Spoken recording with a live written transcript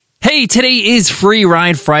Hey, today is Free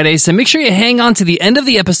Ride Friday, so make sure you hang on to the end of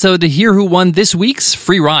the episode to hear who won this week's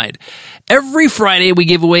free ride. Every Friday, we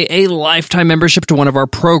give away a lifetime membership to one of our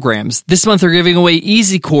programs. This month, we're giving away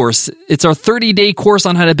Easy Course. It's our 30-day course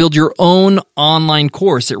on how to build your own online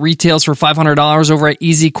course. It retails for $500 over at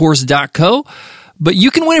easycourse.co. But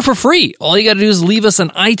you can win it for free. All you got to do is leave us an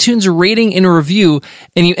iTunes rating and a review,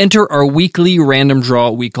 and you enter our weekly random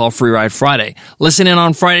draw we call Free Ride Friday. Listen in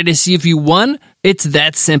on Friday to see if you won. It's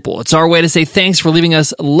that simple. It's our way to say thanks for leaving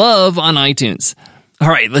us love on iTunes. All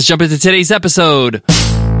right, let's jump into today's episode.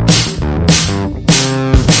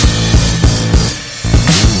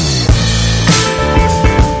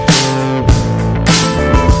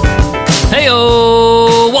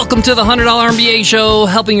 Welcome to the $100 MBA Show,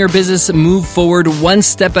 helping your business move forward one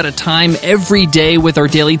step at a time every day with our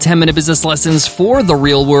daily 10-minute business lessons for the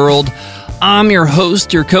real world. I'm your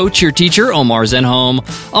host, your coach, your teacher, Omar Zenhom.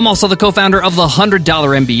 I'm also the co-founder of the $100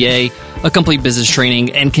 MBA, a complete business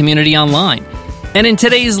training and community online. And in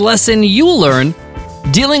today's lesson, you will learn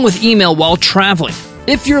dealing with email while traveling.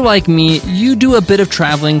 If you're like me, you do a bit of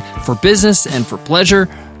traveling for business and for pleasure.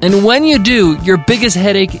 And when you do, your biggest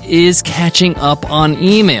headache is catching up on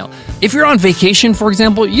email. If you're on vacation, for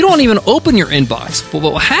example, you don't even open your inbox. But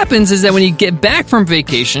what happens is that when you get back from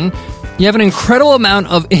vacation, you have an incredible amount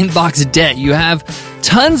of inbox debt. You have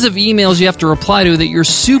tons of emails you have to reply to that you're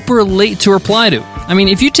super late to reply to. I mean,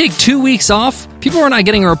 if you take 2 weeks off, people are not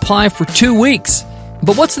getting a reply for 2 weeks.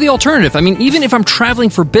 But what's the alternative? I mean, even if I'm traveling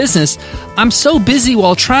for business, I'm so busy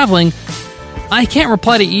while traveling, I can't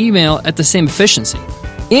reply to email at the same efficiency.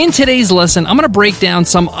 In today's lesson, I'm going to break down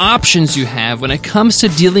some options you have when it comes to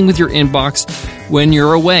dealing with your inbox when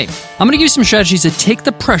you're away. I'm going to give you some strategies to take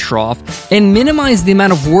the pressure off and minimize the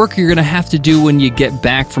amount of work you're going to have to do when you get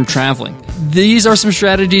back from traveling. These are some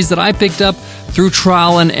strategies that I picked up through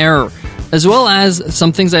trial and error, as well as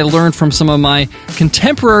some things I learned from some of my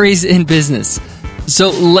contemporaries in business. So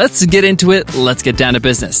let's get into it. Let's get down to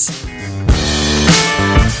business.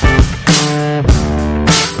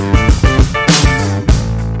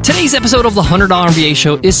 Today's episode of the $100 MBA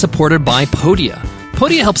Show is supported by Podia.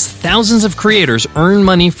 Podia helps thousands of creators earn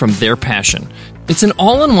money from their passion. It's an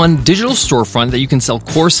all-in-one digital storefront that you can sell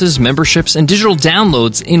courses, memberships, and digital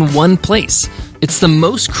downloads in one place. It's the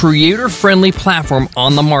most creator-friendly platform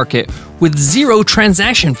on the market with zero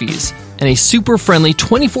transaction fees and a super friendly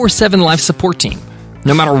 24/7 live support team,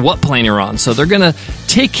 no matter what plan you're on. So they're going to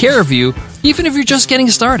take care of you even if you're just getting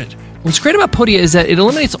started. What's great about Podia is that it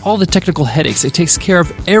eliminates all the technical headaches. It takes care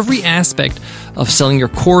of every aspect of selling your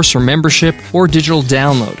course or membership or digital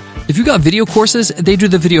download. If you got video courses, they do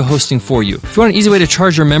the video hosting for you. If you want an easy way to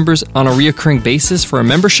charge your members on a reoccurring basis for a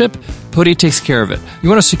membership, Podia takes care of it. You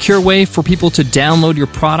want a secure way for people to download your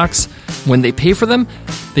products when they pay for them?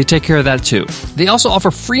 They take care of that too. They also offer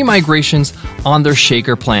free migrations on their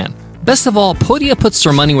Shaker plan. Best of all, Podia puts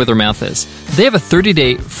their money where their mouth is. They have a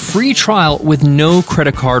 30-day free trial with no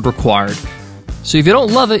credit card required. So if you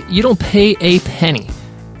don't love it, you don't pay a penny.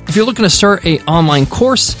 If you're looking to start an online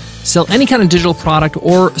course, sell any kind of digital product,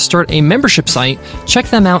 or start a membership site, check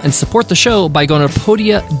them out and support the show by going to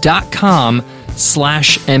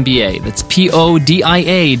podia.com/MBA. That's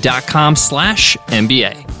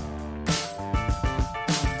podia.com/MBA.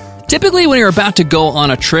 Typically, when you're about to go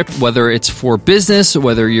on a trip, whether it's for business,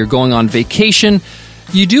 whether you're going on vacation,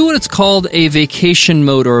 you do what it's called a vacation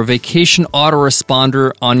mode or a vacation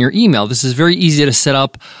autoresponder on your email. This is very easy to set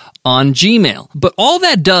up on Gmail. But all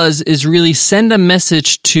that does is really send a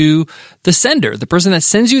message to the sender. The person that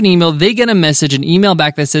sends you an email, they get a message, an email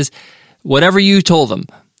back that says, whatever you told them.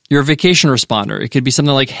 Your vacation responder. It could be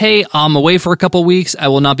something like, hey, I'm away for a couple weeks. I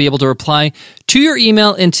will not be able to reply to your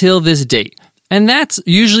email until this date. And that's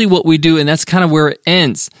usually what we do, and that's kind of where it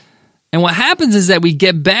ends. And what happens is that we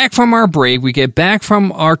get back from our break, we get back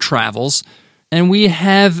from our travels, and we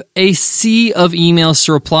have a sea of emails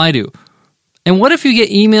to reply to. And what if you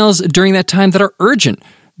get emails during that time that are urgent,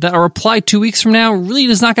 that are replied 2 weeks from now really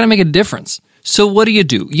is not going to make a difference? So what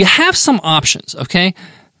do? You have some options, okay?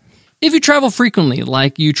 If you travel frequently,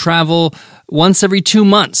 like you travel once every 2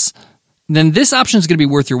 months, then this option is going to be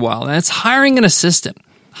worth your while, and that's hiring an assistant.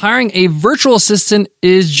 Hiring a virtual assistant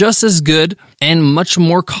is just as good and much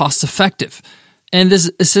more cost effective. And this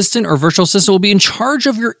assistant or virtual assistant will be in charge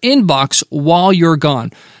of your inbox while you're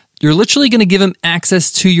gone. You're literally going to give them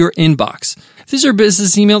access to your inbox. If this is your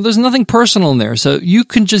business email, there's nothing personal in there. So you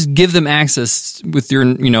can just give them access with your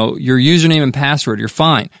username and password. You're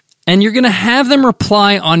fine. And you're going to have them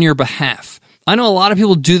reply on your behalf. I know a lot of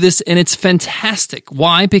people do this and it's fantastic.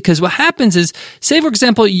 Why? Because what happens is, say for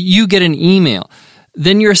example, you get an email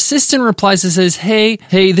then your assistant replies and says, hey,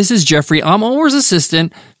 this is Jeffrey. I'm Omar's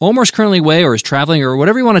assistant. Omar's currently away or is traveling or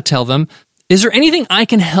whatever you want to tell them. Is there anything I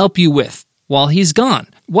can help you with while he's gone?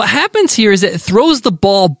 What happens here is it throws the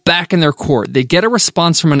ball back in their court. They get a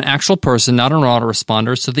response from an actual person, not an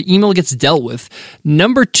autoresponder, so the email gets dealt with.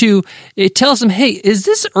 Number two, it tells them, hey, is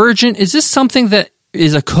this urgent? Is this something that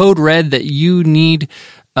is a code red that you need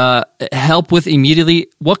help with immediately?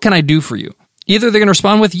 What can I do for you? Either they're going to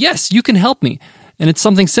respond with, yes, you can help me. And it's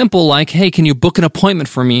something simple like, hey, can you book an appointment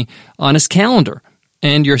for me on his calendar?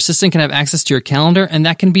 And your assistant can have access to your calendar, and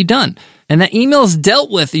that can be done. And that email is dealt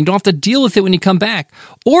with. You don't have to deal with it when you come back.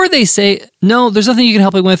 Or they say, no, there's nothing you can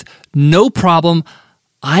help me with. No problem.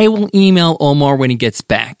 I will email Omar when he gets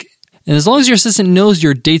back. And as long as your assistant knows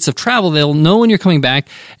your dates of travel, they'll know when you're coming back.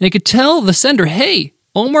 And they could tell the sender, hey,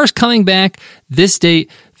 Omar's coming back this date.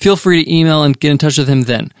 Feel free to email and get in touch with him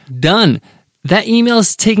then. Done. That email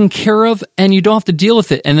is taken care of, and you don't have to deal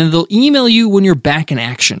with it. And then they'll email you when you're back in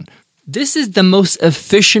action. This is the most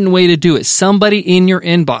efficient way to do it. Somebody in your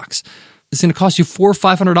inbox. It's going to cost you $400 or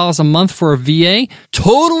 $500 a month for a VA.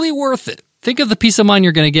 Totally worth it. Think of the peace of mind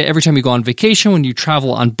you're going to get every time you go on vacation, when you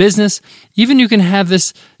travel on business. Even you can have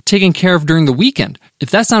this taken care of during the weekend. If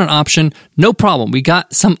that's not an option, no problem. We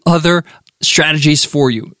got some other strategies for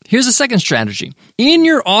you. Here's a second strategy. In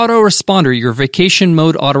your autoresponder, your vacation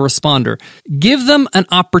mode autoresponder, give them an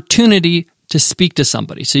opportunity to speak to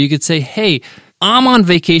somebody. So you could say, hey, I'm on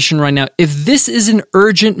vacation right now. If this is an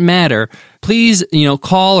urgent matter, please,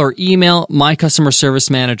 call or email my customer service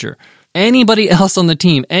manager. Anybody else on the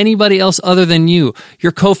team, anybody else other than you,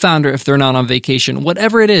 your co-founder if they're not on vacation,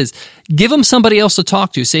 whatever it is, give them somebody else to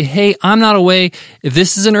talk to. Say, hey, I'm not away. If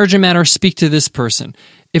this is an urgent matter, speak to this person.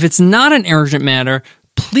 If it's not an urgent matter,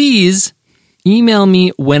 please email me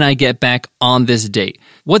when I get back on this date.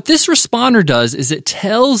 What this responder does is it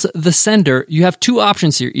tells the sender, you have two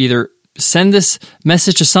options here. Either send this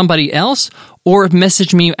message to somebody else or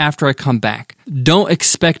message me after I come back. Don't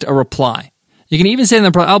expect a reply. You can even say in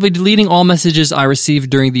the I'll be deleting all messages I received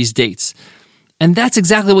during these dates. And that's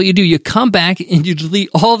exactly what you do. You come back and you delete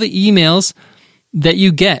all the emails that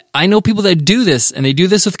you get. I know people that do this, and they do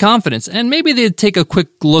this with confidence. And maybe they take a quick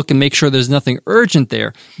look and make sure there's nothing urgent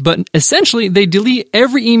there. But essentially, they delete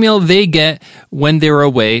every email they get when they're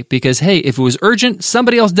away because, hey, if it was urgent,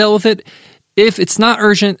 somebody else dealt with it. If it's not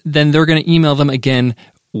urgent, then they're going to email them again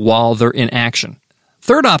while they're in action.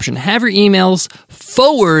 Third option, have your emails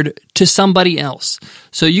forward to somebody else.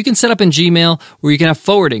 So you can set up in Gmail where you can have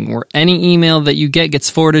forwarding, where any email that you get gets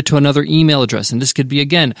forwarded to another email address. And this could be,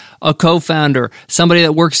 again, a co-founder, somebody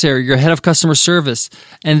that works there, your head of customer service,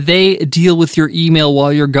 and they deal with your email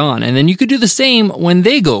while you're gone. And then you could do the same when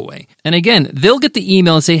they go away. And again, they'll get the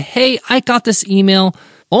email and say, hey, I got this email.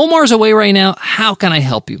 Omar's away right now. How can I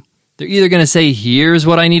help you? They're either going to say, here's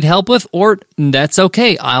what I need help with, or that's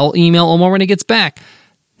okay. I'll email Omar when he gets back.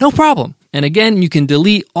 No problem. And again, you can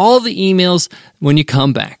delete all the emails when you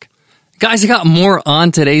come back. Guys, I got more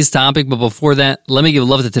on today's topic, but before that, let me give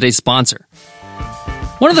love to today's sponsor.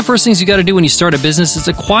 One of the first things you got to do when you start a business is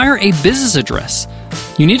acquire a business address.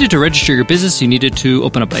 You needed to register your business. You needed to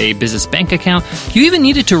open up a business bank account. You even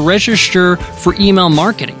needed to register for email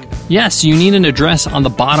marketing. Yes, you need an address on the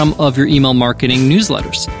bottom of your email marketing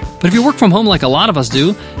newsletters. But if you work from home like a lot of us do,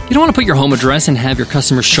 you don't want to put your home address and have your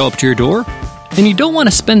customers show up to your door. And you don't want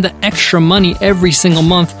to spend the extra money every single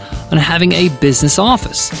month on having a business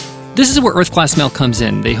office. This is where Earth Class Mail comes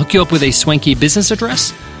in. They hook you up with a swanky business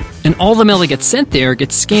address, and all the mail that gets sent there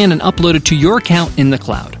gets scanned and uploaded to your account in the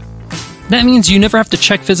cloud. That means you never have to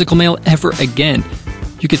check physical mail ever again.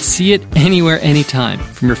 You could see it anywhere, anytime,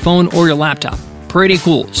 from your phone or your laptop. Pretty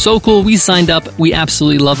cool. So cool, we signed up. We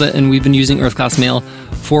absolutely love it, and we've been using Earth Class Mail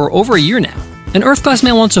for over a year now. And Earth Class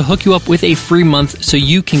Mail wants to hook you up with a free month so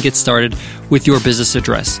you can get started with your business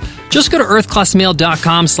address. Just go to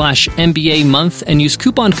earthclassmail.com/MBA month and use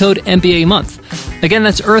coupon code MBA month. Again,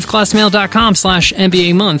 that's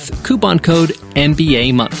earthclassmail.com/MBA month, coupon code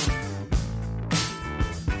MBA month.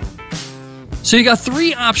 So you got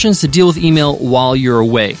three options to deal with email while you're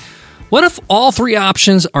away. What if all three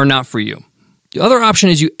options are not for you? The other option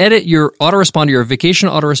is you edit your autoresponder, your vacation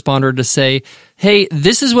autoresponder to say, hey,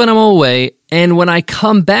 this is when I'm away, and when I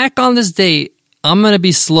come back on this date, I'm going to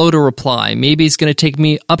be slow to reply. Maybe it's going to take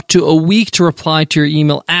me up to a week to reply to your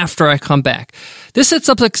email after I come back. This sets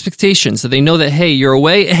up expectations so they know that, hey, you're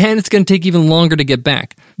away, and it's going to take even longer to get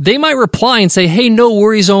back. They might reply and say, hey, no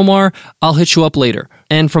worries, Omar, I'll hit you up later.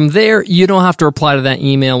 And from there, you don't have to reply to that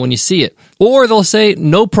email when you see it. Or they'll say,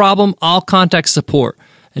 no problem, I'll contact support.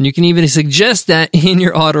 And you can even suggest that in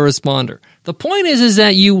your autoresponder. The point is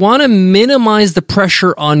that you want to minimize the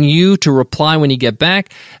pressure on you to reply when you get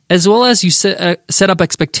back, as well as you set up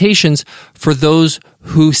expectations for those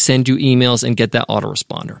who send you emails and get that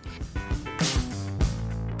autoresponder.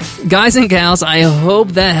 Guys and gals, I hope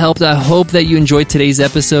that helped. I hope that you enjoyed today's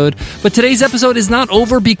episode. But today's episode is not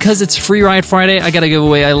over because it's Free Ride Friday. I got to give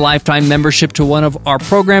away a lifetime membership to one of our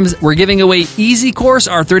programs. We're giving away Easy Course,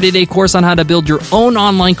 our 30-day course on how to build your own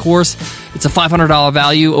online course. It's a $500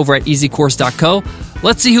 value over at easycourse.co.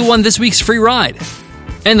 Let's see who won this week's free ride.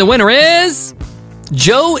 And the winner is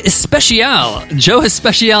Joe Especial. Joe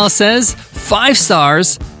Especial says, 5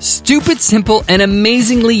 stars, stupid, simple, and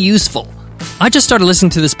amazingly useful. I just started listening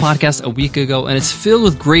to this podcast a week ago, and it's filled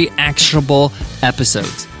with great, actionable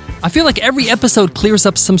episodes. I feel like every episode clears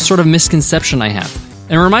up some sort of misconception I have,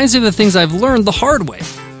 and it reminds me of the things I've learned the hard way.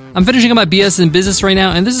 I'm finishing up my BS in business right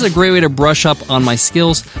now, and this is a great way to brush up on my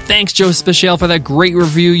skills. Thanks, Joe Special, for that great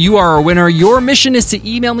review. You are a winner. Your mission is to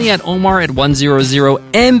email me at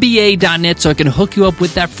omar@100mba.net so I can hook you up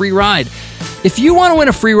with that free ride. If you want to win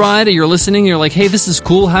a free ride and you're listening, you're like, hey, this is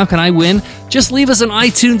cool, how can I win? Just leave us an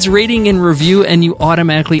iTunes rating and review and you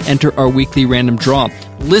automatically enter our weekly random draw.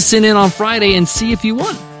 Listen in on Friday and see if you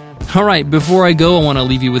won. All right, before I go, I want to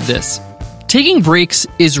leave you with this. Taking breaks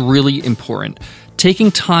is really important.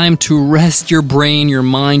 Taking time to rest your brain, your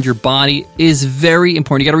mind, your body is very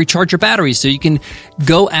important. You got to recharge your batteries so you can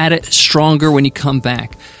go at it stronger when you come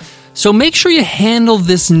back. So make sure you handle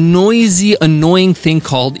this noisy, annoying thing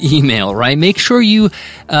called email, right? Make sure you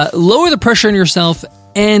lower the pressure on yourself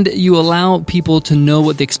and you allow people to know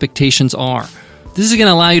what the expectations are. This is going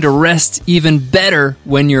to allow you to rest even better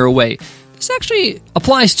when you're away. This actually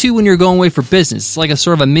applies too when you're going away for business. It's like a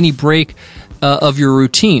sort of a mini break of your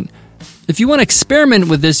routine. If you want to experiment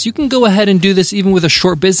with this, you can go ahead and do this even with a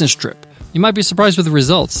short business trip. You might be surprised with the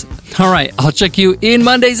results. All right, I'll check you in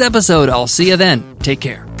Monday's episode. I'll see you then. Take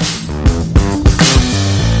care.